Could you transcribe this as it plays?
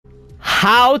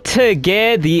How to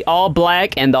get the all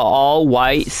black and the all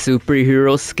white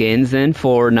superhero skins in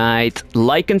Fortnite.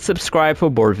 Like and subscribe for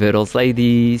more videos like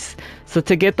these. So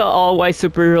to get the all white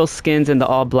superhero skins and the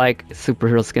all black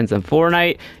superhero skins in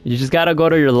Fortnite, you just gotta go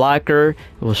to your locker.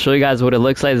 We'll show you guys what it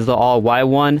looks like. This is the all white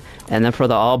one, and then for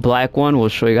the all black one, we'll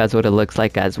show you guys what it looks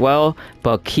like as well.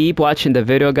 But keep watching the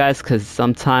video, guys, because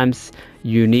sometimes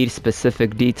you need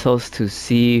specific details to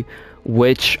see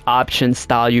which option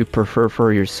style you prefer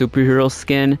for your superhero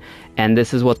skin, and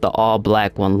this is what the all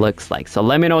black one looks like. So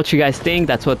let me know what you guys think.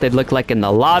 That's what they look like in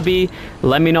the lobby.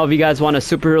 Let me know if you guys want a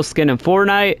superhero skin in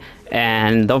Fortnite,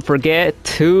 and don't forget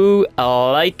to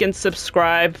like and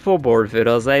subscribe for more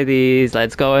videos like these.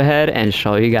 Let's go ahead and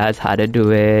show you guys how to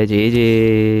do it.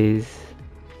 GG's.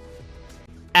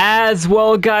 As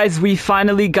well, guys, we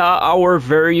finally got our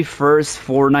very first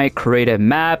Fortnite creative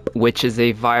map, which is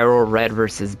a viral red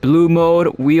versus blue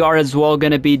mode. We are as well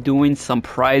going to be doing some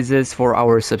prizes for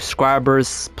our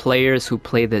subscribers, players who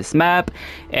play this map.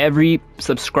 Every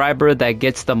subscriber that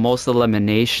gets the most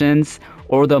eliminations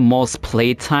or the most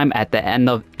playtime at the end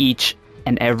of each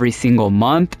and every single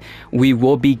month, we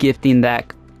will be gifting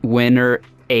that winner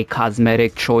a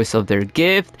cosmetic choice of their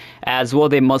gift. As well,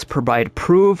 they must provide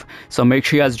proof, so make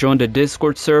sure you guys join the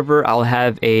Discord server. I'll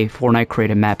have a Fortnite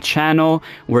creative map channel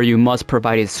where you must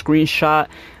provide a screenshot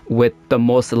with the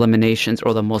most eliminations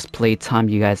or the most playtime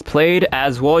you guys played.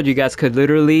 As well, you guys could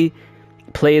literally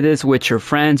play this with your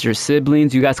friends, your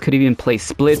siblings. You guys could even play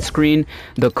split screen.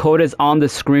 The code is on the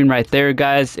screen right there,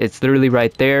 guys. It's literally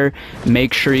right there.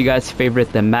 Make sure you guys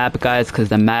favorite the map, guys, because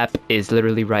the map is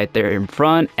literally right there in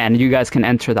front, and you guys can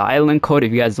enter the island code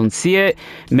if you guys don't see it.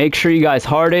 Make sure you guys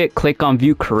heart it. Click on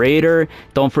view creator.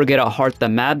 Don't forget to heart the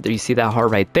map. You see that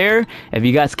heart right there. If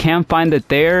you guys can't find it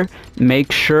there,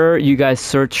 make sure you guys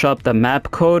search up the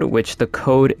map code, which the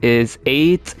code is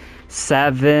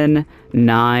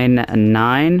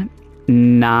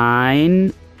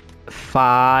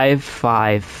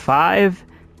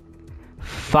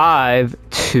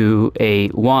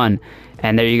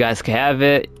and there you guys can have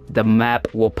it. The map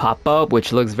will pop up,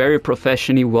 which looks very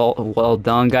professionally well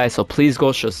done, guys. So please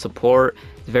go show support.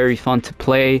 It's very fun to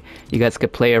play. You guys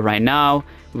could play it right now.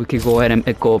 We could go ahead and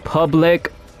go public.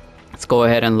 Let's go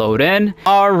ahead and load in.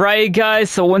 Alright,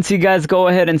 guys, so once you guys go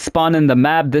ahead and spawn in the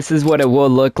map, this is what it will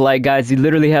look like, guys. You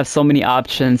literally have so many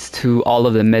options to all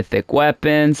of the mythic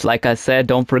weapons. Like I said,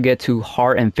 don't forget to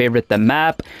heart and favorite the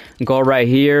map. Go right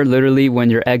here, literally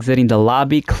when you're exiting the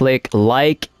lobby, click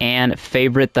like and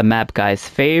favorite the map, guys.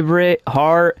 Favorite,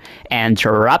 heart, and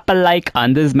drop a like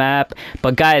on this map.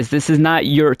 But guys, this is not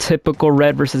your typical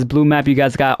red versus blue map. You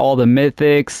guys got all the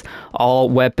mythics, all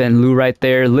weapon loot right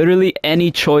there. Literally any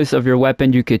choice of your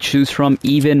weapon you could choose from,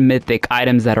 even mythic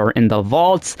items that are in the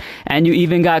vaults. And you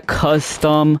even got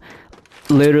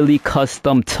literally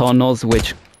custom tunnels,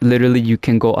 which literally you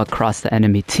can go across the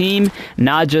enemy team.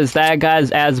 Not just that, guys,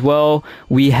 as well,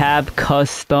 we have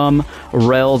custom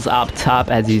rails up top,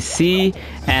 as you see,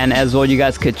 and as well you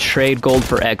guys could trade gold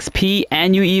for XP,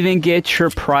 and you even get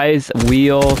your prize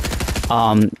wheel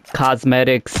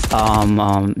cosmetics,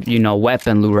 you know,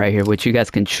 weapon loot right here, which you guys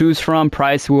can choose from.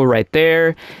 Price wheel right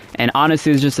there. And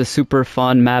honestly, it's just a super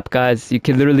fun map, guys. You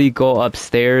can literally go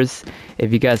upstairs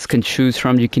if you guys can choose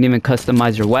from. You can even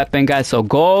customize your weapon, guys. So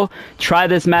go try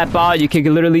this map out. You can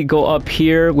literally go up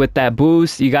here with that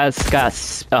boost. You guys got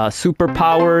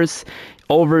superpowers,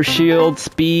 overshield,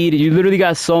 speed. You literally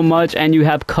got so much, and you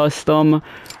have custom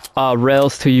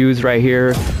rails to use right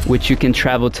here, which you can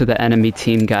travel to the enemy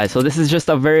team, guys. So this is just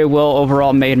a very well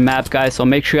overall made map, guys. So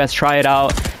make sure you guys try it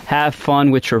out. Have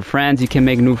fun with your friends. You can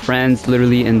make new friends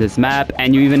literally in this map,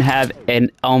 and you even have a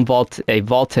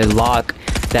vaulted lock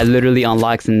that literally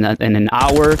unlocks in an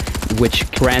hour,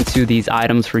 which grants you these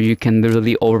items where you can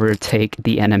literally overtake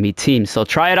the enemy team. So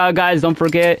try it out, guys. Don't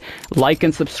forget, like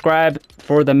and subscribe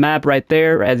for the map right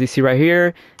there, as you see right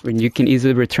here. You can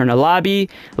easily return a lobby.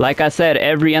 Like I said,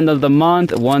 every end of the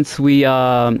month, once we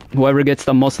whoever gets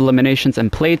the most eliminations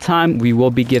and playtime, we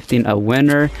will be gifting a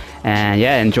winner. And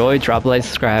yeah, enjoy, drop a like,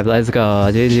 subscribe. Let's go.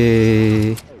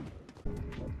 GG.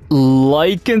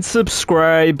 Like and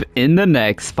subscribe in the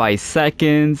next 5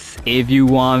 seconds if you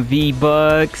want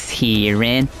V-Bucks here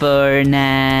in Fortnite.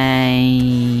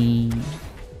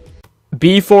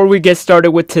 Before we get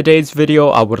started with today's video,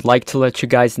 I would like to let you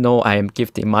guys know I am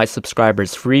gifting my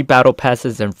subscribers free battle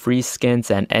passes and free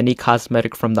skins and any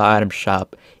cosmetic from the item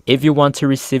shop. If you want to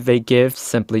receive a gift,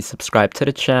 simply subscribe to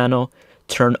the channel,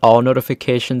 turn all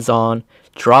notifications on,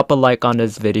 drop a like on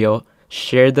this video,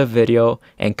 share the video,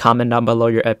 and comment down below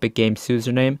your Epic Games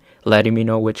username, letting me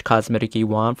know which cosmetic you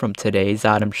want from today's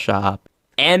item shop.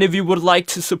 And if you would like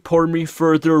to support me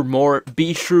furthermore,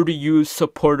 be sure to use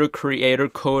supporter creator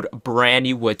code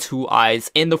Branny with 2 eyes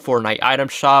in the Fortnite item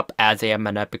shop, as I am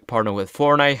an epic partner with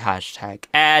Fortnite,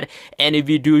 #ad. And if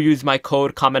you do use my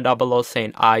code, comment down below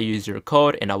saying I use your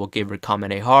code and I will give your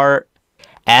comment a heart.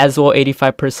 As well,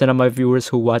 85% of my viewers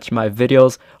who watch my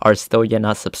videos are still yet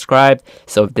not subscribed.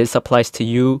 So if this applies to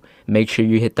you, make sure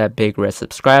you hit that big red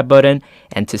subscribe button.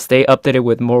 And to stay updated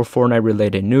with more Fortnite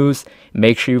related news,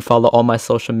 make sure you follow all my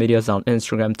social medias on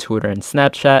Instagram, Twitter, and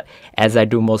Snapchat, as I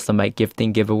do most of my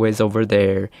gifting giveaways over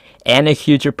there. And a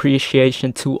huge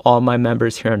appreciation to all my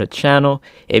members here on the channel.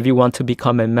 If you want to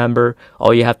become a member,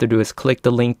 all you have to do is click the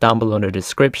link down below in the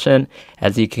description,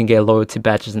 as you can get loyalty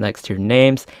badges next to your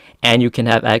names. And you can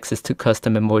have access to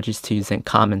custom emojis to use in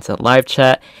comments and live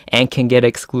chat, and can get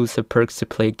exclusive perks to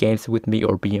play games with me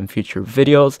or be in future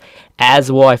videos.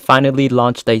 As well, I finally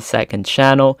launched a second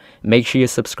channel. Make sure you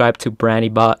subscribe to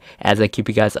BrannyBot, as I keep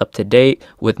you guys up to date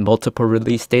with multiple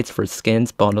release dates for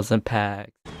skins, bundles, and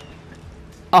packs.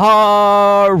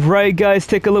 Alright guys,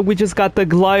 take a look. We just got the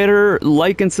glider.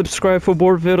 Like and subscribe for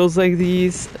more videos like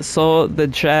these. So the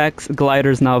Jax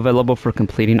glider is now available for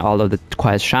completing all of the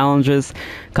quest challenges.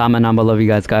 Comment down below if you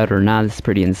guys got it or not. It's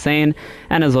pretty insane.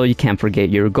 And as well, you can't forget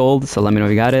your gold, so let me know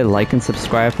if you got it. Like and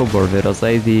subscribe for more videos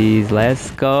like these.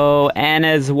 Let's go. And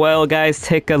as well guys,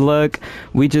 take a look.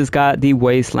 We just got the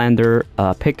Wastelander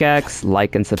pickaxe.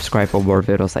 Like and subscribe for more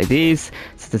videos like these.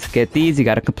 So to get these, you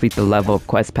gotta complete the level of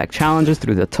quest pack challenges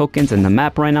through the tokens in the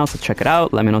map right now, so check it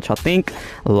out. Let me know what y'all think.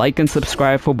 Like and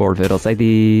subscribe for more videos like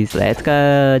these. Let's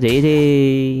go.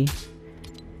 GG.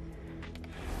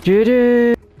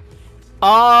 GG.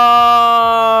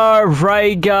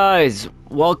 Alright guys,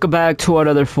 welcome back to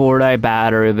another Fortnite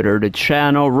battery video to the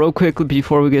channel. Real quickly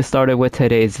before we get started with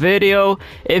today's video,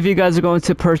 if you guys are going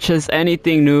to purchase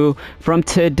anything new from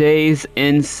today's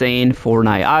insane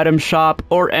Fortnite item shop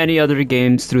or any other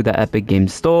games through the Epic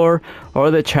Games Store or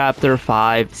the Chapter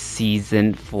 5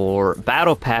 Season 4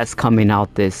 Battle Pass coming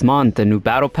out this month, the new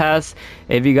Battle Pass,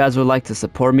 if you guys would like to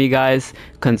support me guys,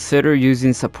 consider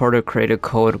using supporter creator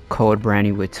code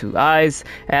Branny with 2 eyes,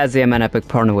 as I am an epic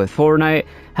partner with Fortnite.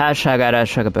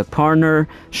 #@ epic partner.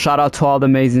 Shout out to all the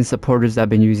amazing supporters that have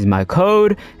been using my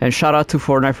code, and shout out to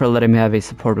Fortnite for letting me have a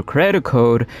supporter creator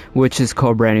code, which is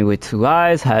code Branny with 2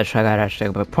 eyes. #@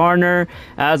 epic partner.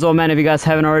 As well, man, if you guys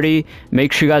haven't already,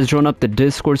 make sure you guys join up the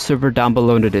Discord server down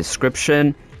below in the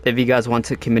description if you guys want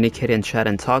to communicate and chat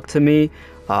and talk to me.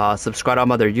 Subscribe to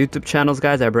my other YouTube channels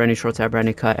guys, at Branny Shorts, at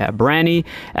Branny Cut, at Branny,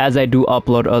 as I do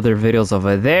upload other videos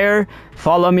over there.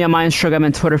 Follow me on my Instagram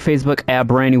and Twitter, Facebook at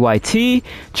BrannyYT.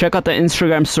 Check out the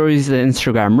Instagram stories, the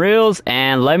Instagram reels,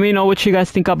 and let me know what you guys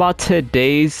think about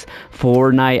today's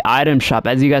Fortnite item shop.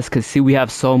 As you guys can see, we have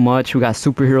so much. We got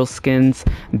superhero skins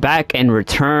back and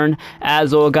return.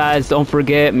 As well guys, don't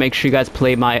forget, make sure you guys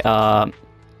play my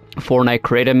Fortnite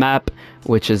creative map,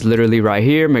 which is literally right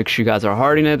here. Make sure you guys are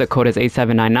hearting it. The code is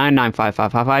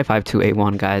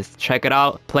 879995555281 guys. Check it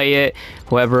out, play it.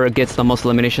 Whoever gets the most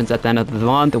eliminations at the end of the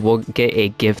month will get a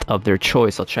gift of their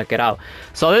choice, so check it out.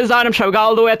 So this item shop, we got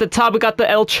all the way at the top, we got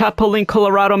the El Chapo in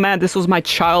Colorado, man. This was my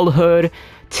childhood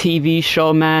TV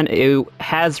show, man. It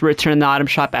has returned the item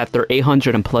shop after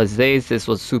 800 and plus days. This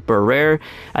was super rare.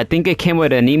 I think it came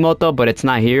with an emote though, but it's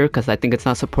not here because I think it's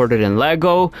not supported in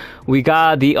Lego. We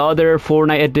got the other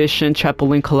Fortnite edition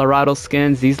Chapulín Colorado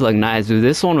skins. These look nice, dude.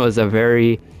 This one was a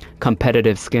very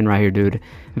competitive skin right here, dude.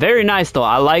 Very nice though,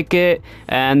 I like it.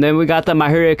 And then we got the My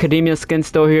Hero Academia skin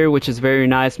still here, which is very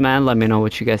nice, man. Let me know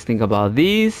what you guys think about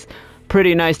these.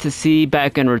 Pretty nice to see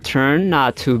back in return,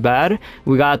 not too bad.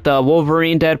 We got the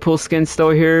Wolverine Deadpool skin still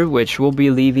here, which will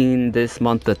be leaving this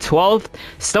month the 12th.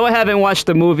 Still haven't watched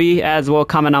the movie as well.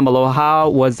 Comment down below, how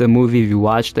was the movie? If you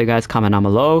watched it guys, comment down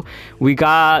below. We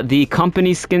got the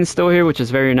company skin still here, which is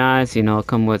very nice. You know,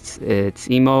 come with its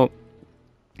emote,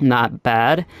 not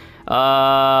bad.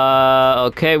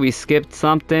 Okay, we skipped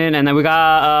something, and then we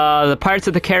got the Pirates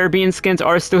of the Caribbean skins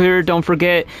are still here. Don't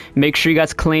forget, make sure you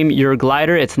guys claim your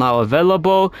glider, it's now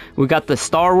available. We got the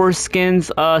Star Wars skins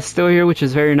still here, which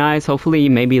is very nice. Hopefully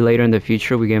maybe later in the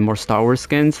future we get more Star Wars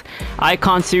skins.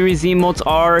 Icon series emotes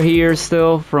are here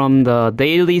still from the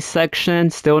daily section.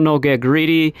 Still no Get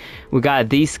Greedy. We got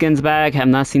these skins back, have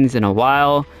not seen these in a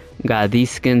while. Got these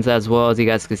skins as well, as you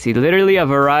guys can see. Literally a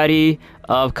variety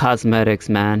of cosmetics,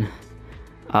 man.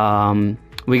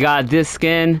 We got this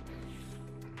skin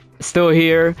still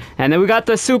here, and then we got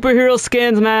the superhero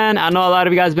skins, man. I know a lot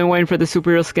of you guys been waiting for the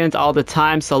superhero skins all the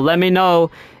time, so let me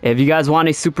know if you guys want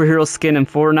a superhero skin in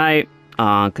Fortnite,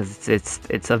 because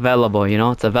it's available, you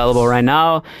know, it's available right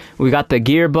now. We got the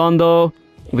gear bundle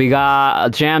We got a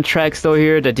Jam Track still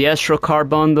here, the Diestro car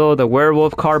bundle, the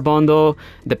Werewolf car bundle,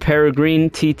 the Peregrine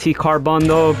TT car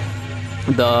bundle,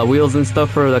 the wheels and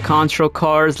stuff for the Control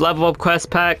cars, level up quest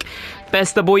pack,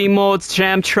 Festival emotes,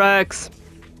 Jam Tracks,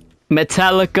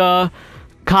 Metallica,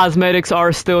 cosmetics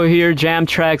are still here, Jam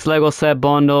Tracks, Lego set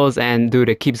bundles, and dude,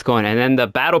 it keeps going. And then the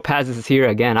battle passes is here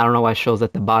again. I don't know why it shows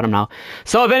at the bottom now.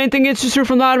 So if anything interests you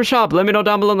from the item shop, let me know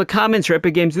down below in the comments. Your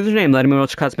Epic Games username, let me know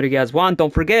which cosmetic you guys want.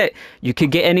 Don't forget, you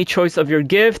could get any choice of your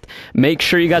gift. Make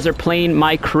sure you guys are playing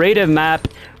my creative map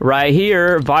right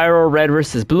here, viral red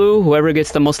versus blue. Whoever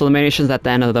gets the most eliminations at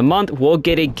the end of the month will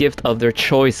get a gift of their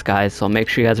choice, guys. So make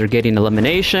sure you guys are getting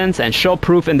eliminations and show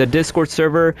proof in the Discord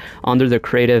server under the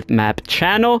creative map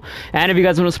channel. And if you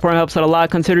guys want to support, it helps out a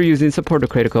lot. Consider using support to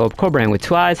create a code co-brand with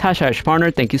 2 eyes #partner.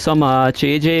 Thank you so much.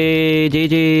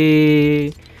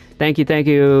 GG. Thank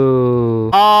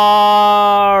you.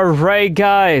 Alright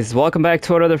guys, welcome back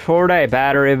to another Fortnite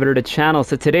battery to the channel.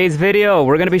 So today's video,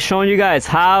 we're going to be showing you guys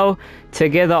how to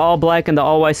get the all black and the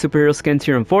all white superhero skins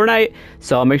here in Fortnite.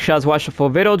 So make sure you guys watch the full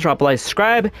video, drop a like,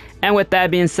 subscribe. And with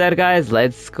that being said guys,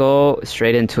 let's go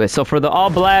straight into it. So for the all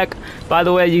black, by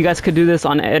the way, you guys could do this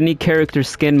on any character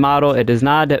skin model. It does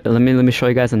not, let me show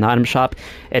you guys in the item shop.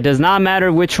 It does not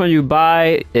matter which one you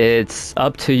buy, it's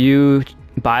up to you.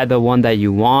 Buy the one that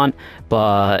you want,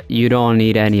 but you don't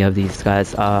need any of these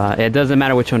guys. It doesn't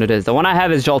matter which one it is. The one I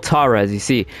have is Joltara, as you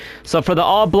see. So for the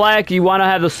all black, you want to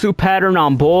have the suit pattern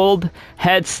on bold,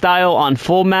 head style on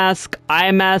full mask,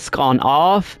 eye mask on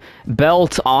off,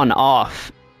 belt on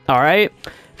off. All right.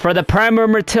 For the primary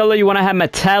material, you want to have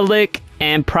metallic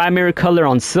and primary color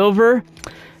on silver.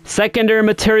 Secondary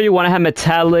material, you want to have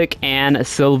metallic and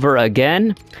silver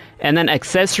again. And then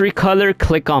accessory color,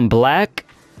 click on black.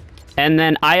 And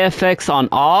then IFX on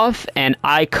off and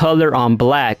eye color on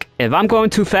black. If I'm going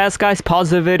too fast, guys,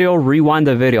 pause the video, rewind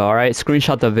the video, alright?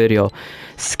 Screenshot the video.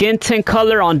 Skin tint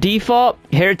color on default,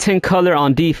 hair tint color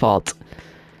on default.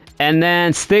 And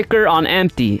then sticker on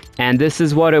empty. And this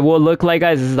is what it will look like,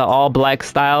 guys. This is the all black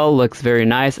style. Looks very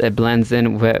nice. It blends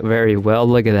in very well.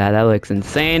 Look at that. That looks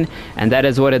insane. And that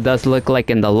is what it does look like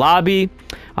in the lobby.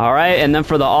 Alright, and then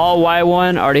for the all white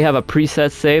one, I already have a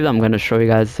preset saved. I'm going to show you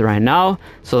guys right now.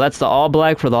 So that's the all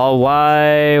black. For the all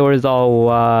white. Where's the all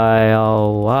white?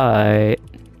 All white.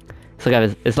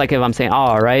 It's like if I'm saying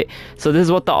alright. So this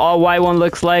is what the all white one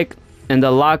looks like in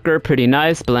the locker. Pretty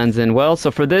nice. Blends in well.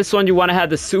 So for this one, you want to have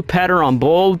the suit pattern on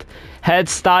bold. Head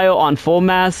style on full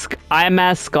mask. Eye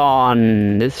mask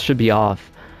on... This should be off.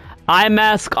 Eye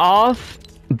mask off.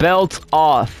 Belt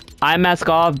off. Eye mask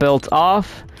off. Belt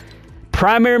off.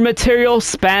 Primary material,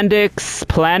 spandex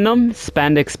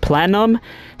planum.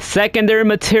 Secondary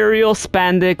material,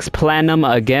 spandex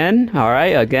planum again.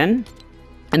 Alright, again.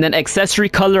 And then accessory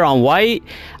color on white.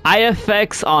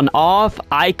 IFX on off.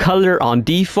 Eye color on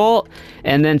default.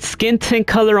 And then skin tint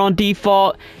color on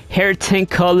default. Hair tint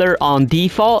color on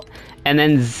default. And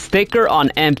then sticker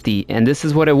on empty. And this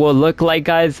is what it will look like,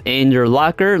 guys, in your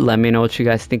locker. Let me know what you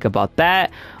guys think about that.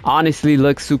 Honestly,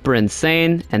 looks super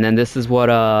insane. And then this is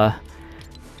what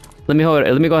let me go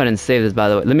ahead and save this, by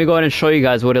the way. Let me go ahead and show you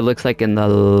guys what it looks like in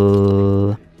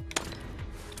the...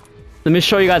 Let me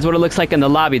show you guys what it looks like in the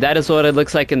lobby. That is what it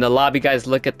looks like in the lobby, guys.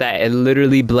 Look at that. It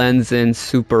literally blends in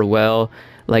super well.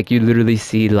 Like, you literally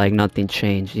see, like, nothing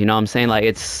changed. You know what I'm saying? Like,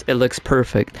 it looks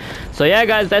perfect. So, yeah,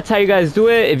 guys, that's how you guys do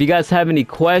it. If you guys have any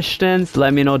questions,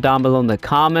 let me know down below in the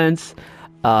comments.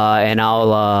 And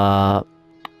I'll,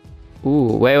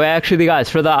 Ooh, wait, actually, guys,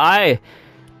 for the eye...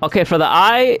 Okay, for the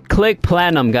eye, click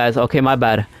Planum, guys. Okay, my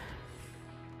bad.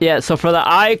 Yeah, so for the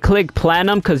eye, click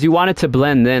Planum because you want it to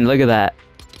blend in. Look at that.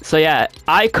 So yeah,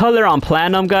 eye color on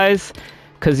Planum, guys,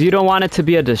 because you don't want it to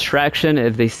be a distraction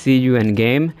if they see you in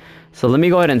game. So let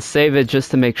me go ahead and save it just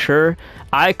to make sure.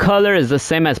 Eye color is the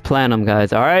same as Planum,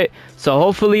 guys. Alright, so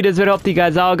hopefully this video helped you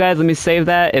guys out, guys. Let me save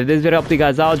that. If this video helped you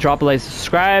guys out, drop a like,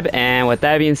 subscribe. And with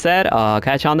that being said, I'll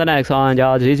catch you on the next one,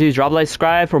 y'all. GG, drop a like,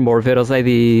 subscribe for more videos like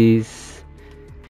these.